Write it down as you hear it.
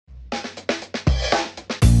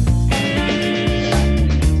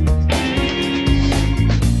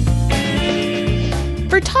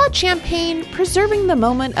about champagne, preserving the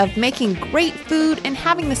moment of making great food and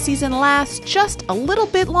having the season last just a little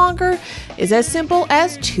bit longer is as simple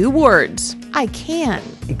as 2 words: I can.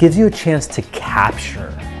 It gives you a chance to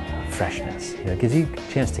capture freshness. It gives you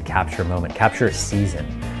a chance to capture a moment, capture a season,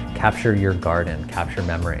 capture your garden, capture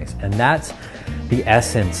memories. And that's the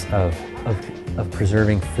essence of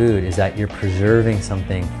preserving food, is that you're preserving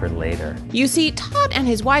something for later. You see, Todd and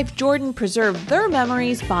his wife Jordan preserve their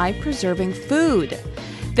memories by preserving food.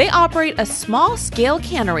 They operate a small-scale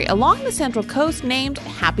cannery along the Central Coast named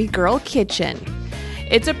Happy Girl Kitchen.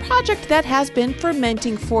 It's a project that has been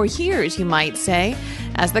fermenting for years, you might say,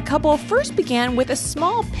 as the couple first began with a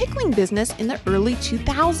small pickling business in the early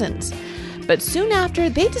 2000s. But soon after,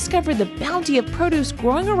 they discovered the bounty of produce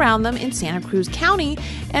growing around them in Santa Cruz County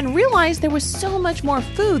and realized there was so much more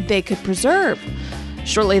food they could preserve.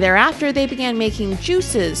 Shortly thereafter, they began making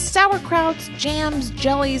juices, sauerkrauts, jams,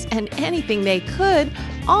 jellies, and anything they could,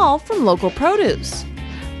 all from local produce.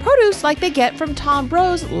 Produce like they get from Tom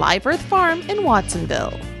Bro's Live Earth Farm in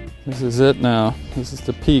Watsonville. This is it now. This is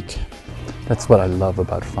the peak. That's what I love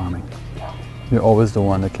about farming. You're always the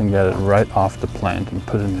one that can get it right off the plant and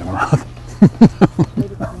put it in your mouth.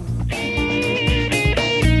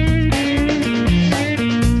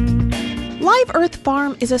 Live Earth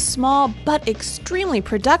Farm is a small but extremely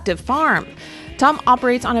productive farm. Tom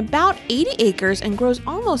operates on about 80 acres and grows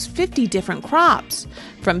almost 50 different crops,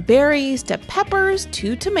 from berries to peppers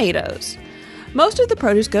to tomatoes. Most of the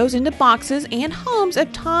produce goes into boxes and homes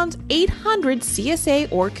of Tom's 800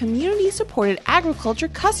 CSA or community-supported agriculture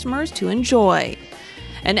customers to enjoy.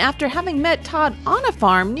 And after having met Todd on a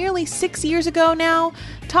farm nearly 6 years ago now,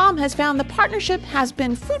 Tom has found the partnership has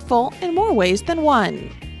been fruitful in more ways than one.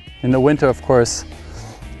 In the winter, of course,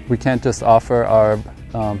 we can't just offer our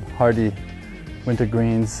hardy winter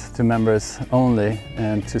greens to members only,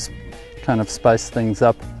 and to kind of spice things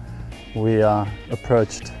up, we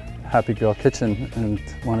approached Happy Girl Kitchen and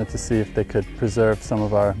wanted to see if they could preserve some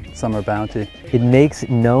of our summer bounty. It makes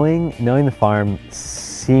knowing the farm,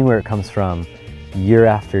 seeing where it comes from year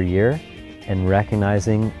after year, and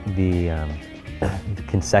recognizing the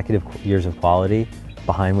consecutive years of quality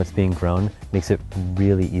behind what's being grown, makes it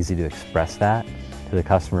really easy to express that to the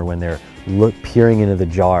customer when they're peering into the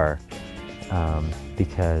jar,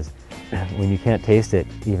 because when you can't taste it,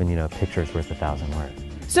 even a picture is worth 1,000 words.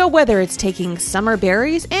 So whether it's taking summer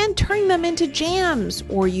berries and turning them into jams,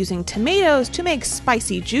 or using tomatoes to make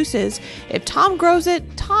spicy juices, if Tom grows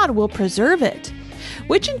it, Todd will preserve it,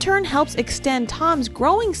 which in turn helps extend Tom's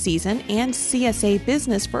growing season and CSA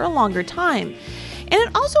business for a longer time. And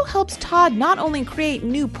it also helps Todd not only create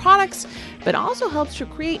new products, but also helps to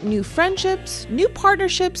create new friendships, new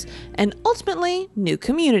partnerships, and ultimately new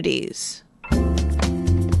communities.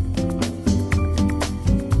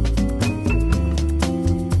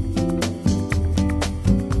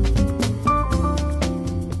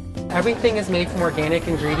 Everything is made from organic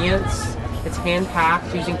ingredients. It's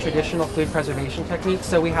hand-packed using traditional food preservation techniques.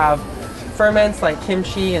 So we have ferments like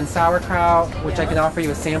kimchi and sauerkraut, which I can offer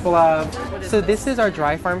you a sample of. So this is our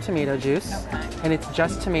dry farm tomato juice, and it's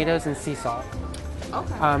just tomatoes and sea salt.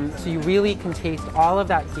 Okay. So you really can taste all of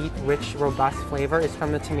that deep, rich, robust flavor is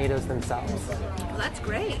from the tomatoes themselves. Well, that's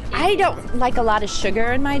great. I don't like a lot of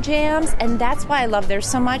sugar in my jams, and that's why I love theirs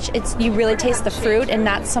so much. You really taste the fruit and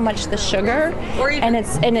not so much the sugar, and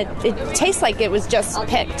it tastes like it was just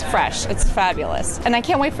picked fresh. It's fabulous, and I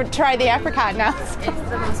can't wait to try the apricot now.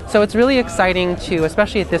 So it's really exciting to,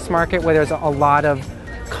 especially at this market where there's a lot of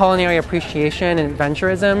culinary appreciation and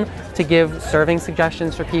adventurism, to give serving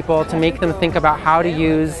suggestions for people, to make them think about how to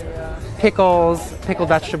use pickles, pickled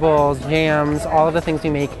vegetables, jams, all of the things we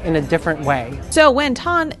make in a different way. So when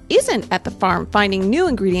Todd isn't at the farm finding new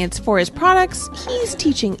ingredients for his products, he's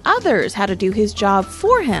teaching others how to do his job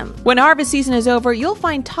for him. When harvest season is over, you'll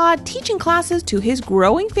find Todd teaching classes to his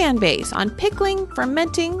growing fan base on pickling,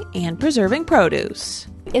 fermenting, and preserving produce.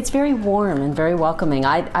 It's very warm and very welcoming.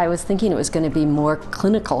 I was thinking it was going to be more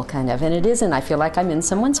clinical kind of, and it isn't. I feel like I'm in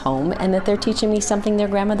someone's home and that they're teaching me something their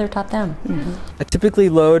grandmother taught them. Mm-hmm. I typically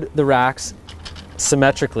load the racks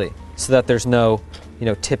symmetrically so that there's no,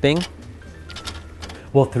 tipping.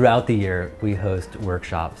 Well, throughout the year, we host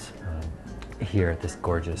workshops here at this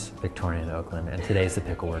gorgeous Victorian Oakland, and today's the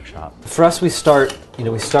pickle workshop. For us, we start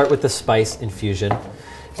with the spice infusion,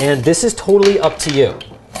 and this is totally up to you.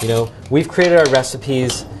 We've created our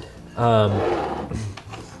recipes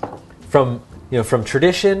from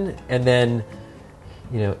tradition, and then,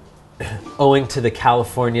 owing to the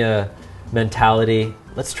California mentality,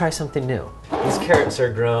 let's try something new. These carrots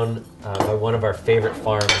are grown by one of our favorite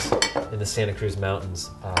farms in the Santa Cruz Mountains,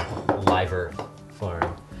 Live Earth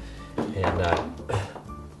Farm. And,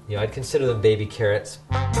 You know, I'd consider them baby carrots.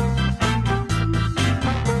 You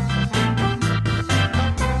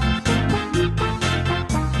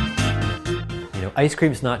know, ice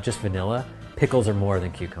cream's not just vanilla. Pickles are more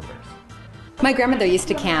than cucumbers. My grandmother used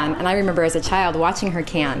to can, and I remember as a child watching her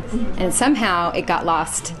can, and somehow it got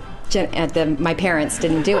lost. My parents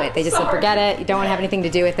didn't do it. They just said, forget it, you don't want to have anything to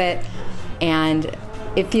do with it. And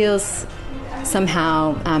it feels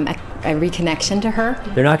somehow a reconnection to her.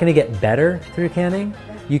 They're not going to get better through canning.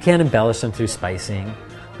 You can embellish them through spicing,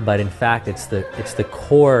 but in fact it's the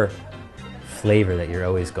core flavor that you're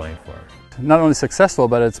always going for. Not only successful,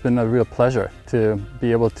 but it's been a real pleasure to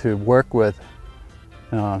be able to work with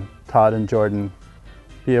Todd and Jordan,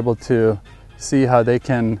 be able to see how they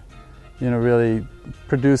can, you know, really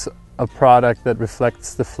produce a product that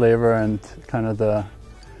reflects the flavor and kind of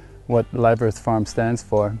what Live Earth Farm stands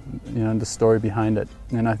for, you know, and the story behind it.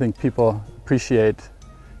 And I think people appreciate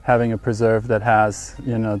having a preserve that has,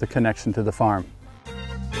 you know, the connection to the farm.